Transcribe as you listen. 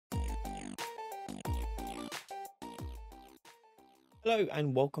Hello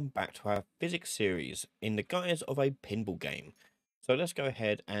and welcome back to our physics series in the guise of a pinball game. So let's go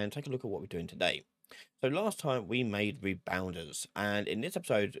ahead and take a look at what we're doing today. So last time we made rebounders, and in this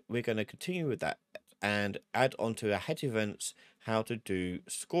episode we're going to continue with that and add on to our head events how to do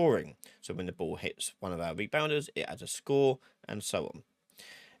scoring. So when the ball hits one of our rebounders, it adds a score and so on.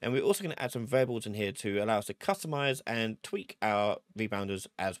 And we're also going to add some variables in here to allow us to customize and tweak our rebounders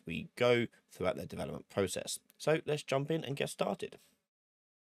as we go throughout their development process. So let's jump in and get started.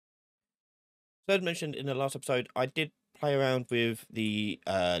 So as mentioned in the last episode, I did play around with the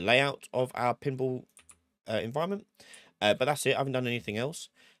layout of our pinball environment, but that's it. I haven't done anything else.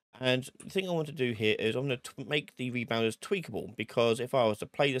 And the thing I want to do here is I'm going to make the rebounders tweakable, because if I was to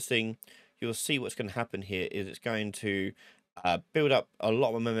play this thing, you'll see what's going to happen here is it's going to build up a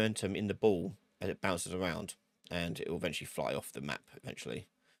lot of momentum in the ball as it bounces around, and it will eventually fly off the map eventually.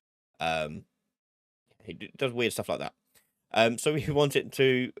 Um, it does weird stuff like that. So we want it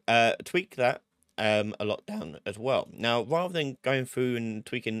to tweak that a lot down as well. Now, rather than going through and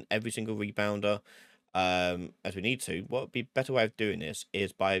tweaking every single rebounder as we need to, what would be a better way of doing this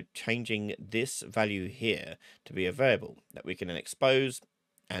is by changing this value here to be a variable that we can then expose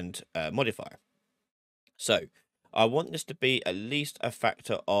and modify. So I want this to be at least a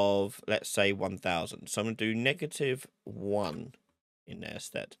factor of, let's say, 1000. So I'm going to do -1 in there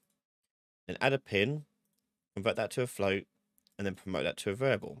instead. Then add a pin, convert that to a float, and then promote that to a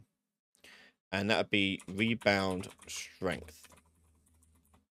variable. And that would be rebound strength.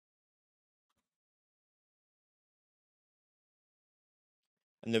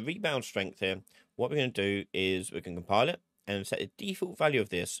 And the rebound strength here, what we're going to do is we can compile it and set the default value of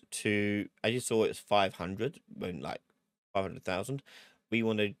this to, as you saw, it's 500, when like 500,000. We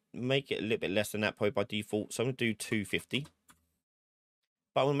want to make it a little bit less than that, probably by default. So I'm going to do 250.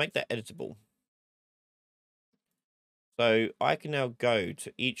 But I want to make that editable. So I can now go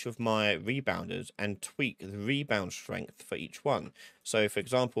to each of my rebounders and tweak the rebound strength for each one. So for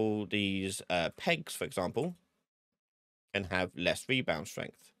example, these pegs, for example, can have less rebound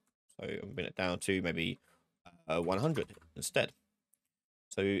strength. So I'm bring it down to maybe 100 instead.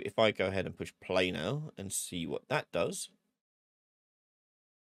 So if I go ahead and push play now and see what that does.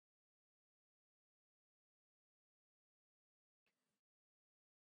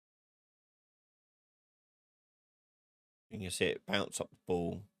 You can see it bounce up the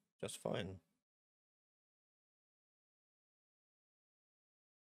ball just fine.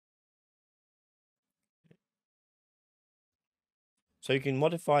 So you can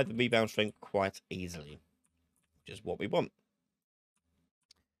modify the rebound strength quite easily, which is what we want.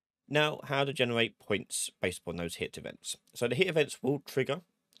 Now, how to generate points based upon those hit events. So the hit events will trigger,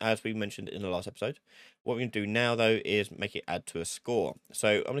 as we mentioned in the last episode. What we're going to do now, though, is make it add to a score.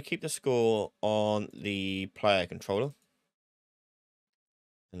 So I'm going to keep the score on the player controller.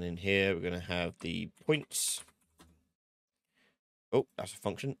 And then here we're going to have the points. Oh, that's a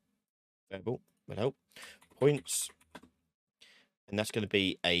function. Variable would help. Points. And that's going to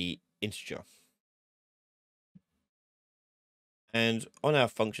be a integer. And on our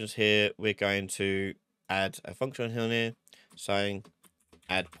functions here, we're going to add a function here saying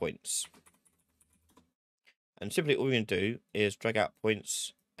add points. And simply all we're going to do is drag out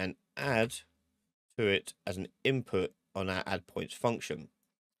points and add to it as an input on our add points function.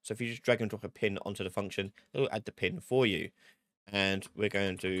 So if you just drag and drop a pin onto the function, it'll add the pin for you. And we're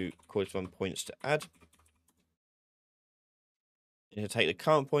going to call this one points to add. You take the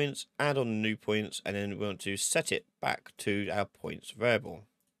current points, add on the new points, and then we want to set it back to our points variable.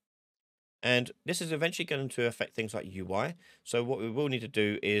 And this is eventually going to affect things like UI. So what we will need to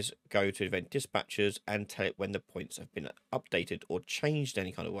do is go to event dispatchers and tell it when the points have been updated or changed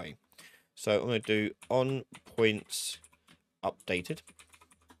any kind of way. So I'm going to do on points updated.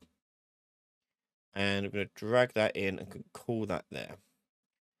 And I'm going to drag that in and call that there.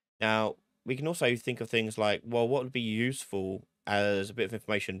 Now, we can also think of things like, well, what would be useful as a bit of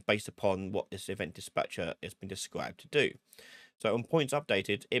information based upon what this event dispatcher has been described to do. So on points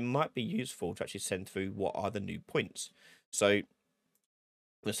updated, it might be useful to actually send through what are the new points. So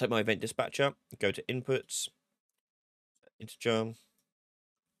let's take my event dispatcher, go to inputs, integer,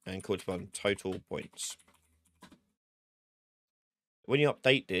 and call it one total points. When you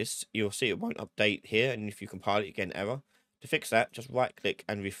update this, you'll see it won't update here, and if you compile it, you get an error. To fix that, just right click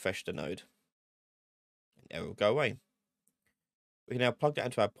and refresh the node. And error will go away. We can now plug that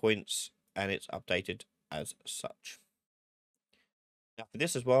into our points, and it's updated as such. Now for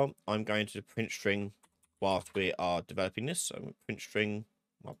this as well, I'm going to print string whilst we are developing this. So I'm going to print string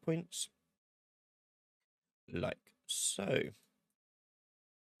my points like so.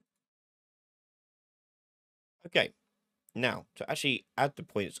 Okay, Now, to actually add the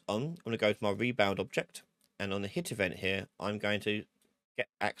points on, I'm going to go to my rebound object, and on the hit event here, I'm going to get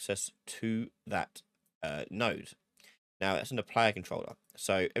access to that node. Now, that's in the player controller.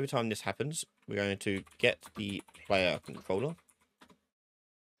 So every time this happens, we're going to get the player controller,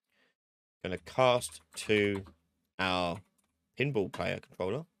 going to cast to our pinball player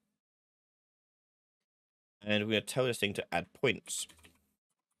controller, and we're going to tell this thing to add points.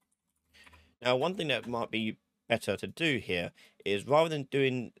 Now, one thing that might be better to do here is rather than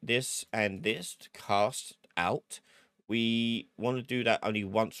doing this and this to cast out, we want to do that only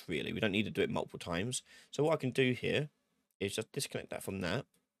once, really. We don't need to do it multiple times. So what I can do here is just disconnect that from that,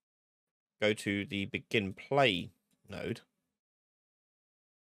 go to the begin play node,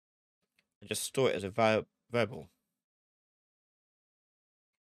 and just store it as a variable.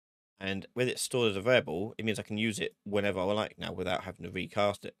 And with it stored as a variable, it means I can use it whenever I like now without having to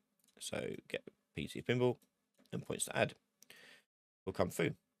recast it. So get PC Pinball and points to add will come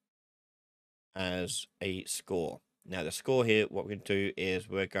through as a score. Now the score here, what we're going to do is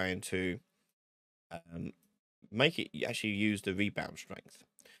we're going to make it actually use the rebound strength.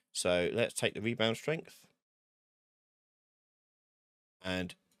 So let's take the rebound strength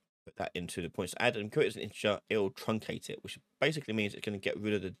and put that into the points to add, and because it's an integer, it'll truncate it, which basically means it's going to get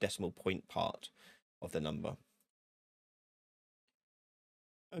rid of the decimal point part of the number.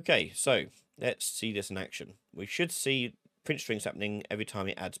 Okay, so let's see this in action. We should see print strings happening every time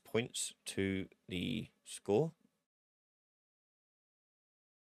it adds points to the score.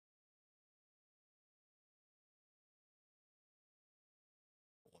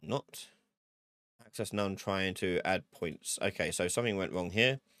 Or not. Access none trying to add points. Okay, so something went wrong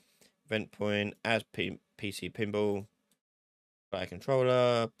here. Event point, add PC Pinball, player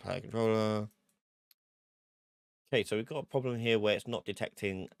controller, player controller. Okay, so we've got a problem here where it's not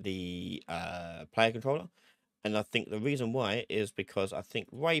detecting the player controller. And I think the reason why is because I think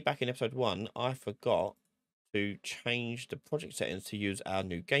way back in episode 1, I forgot to change the project settings to use our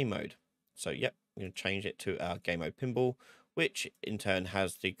new game mode. So, yep, I'm going to change it to our game mode pinball, which in turn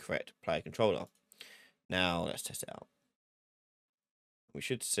has the correct player controller. Now, let's test it out. We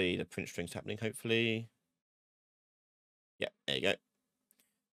should see the print strings happening, hopefully. Yep, there you go.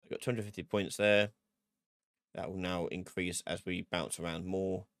 I've got 250 points there. That will now increase as we bounce around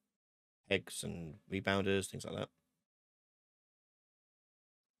more pegs and rebounders, things like that.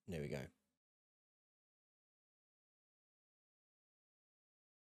 There we go.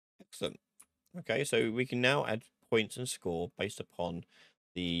 Excellent. Okay, so we can now add points and score based upon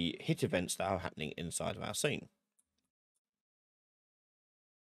the hit events that are happening inside of our scene.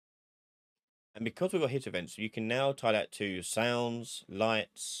 And because we've got hit events, you can now tie that to sounds,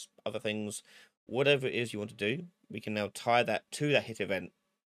 lights, other things, whatever it is you want to do. We can now tie that to that hit event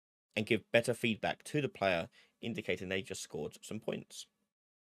and give better feedback to the player, indicating they just scored some points.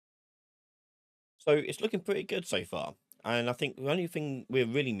 So it's looking pretty good so far. And I think the only thing we're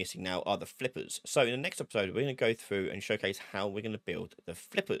really missing now are the flippers. So in the next episode, we're going to go through and showcase how we're going to build the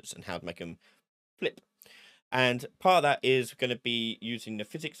flippers and how to make them flip. And part of that is going to be using the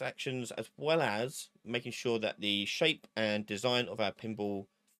physics actions as well as making sure that the shape and design of our pinball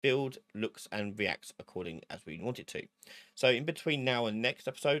field looks and reacts according as we want it to. So in between now and next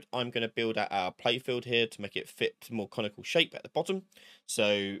episode, I'm going to build out our play field here to make it fit to more conical shape at the bottom.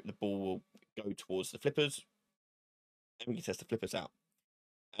 So the ball will go towards the flippers and we can test the flippers out.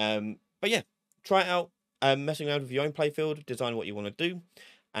 But yeah, try it out, messing around with your own playfield, design what you want to do,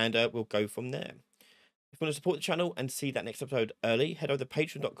 and we'll go from there. If you want to support the channel and see that next episode early, head over to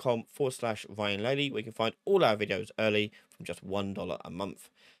patreon.com/RyanLaley, where you can find all our videos early from just $1 a month.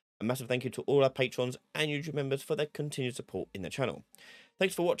 A massive thank you to all our patrons and YouTube members for their continued support in the channel.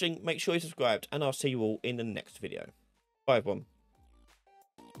 Thanks for watching, make sure you're subscribed, and I'll see you all in the next video. Bye everyone.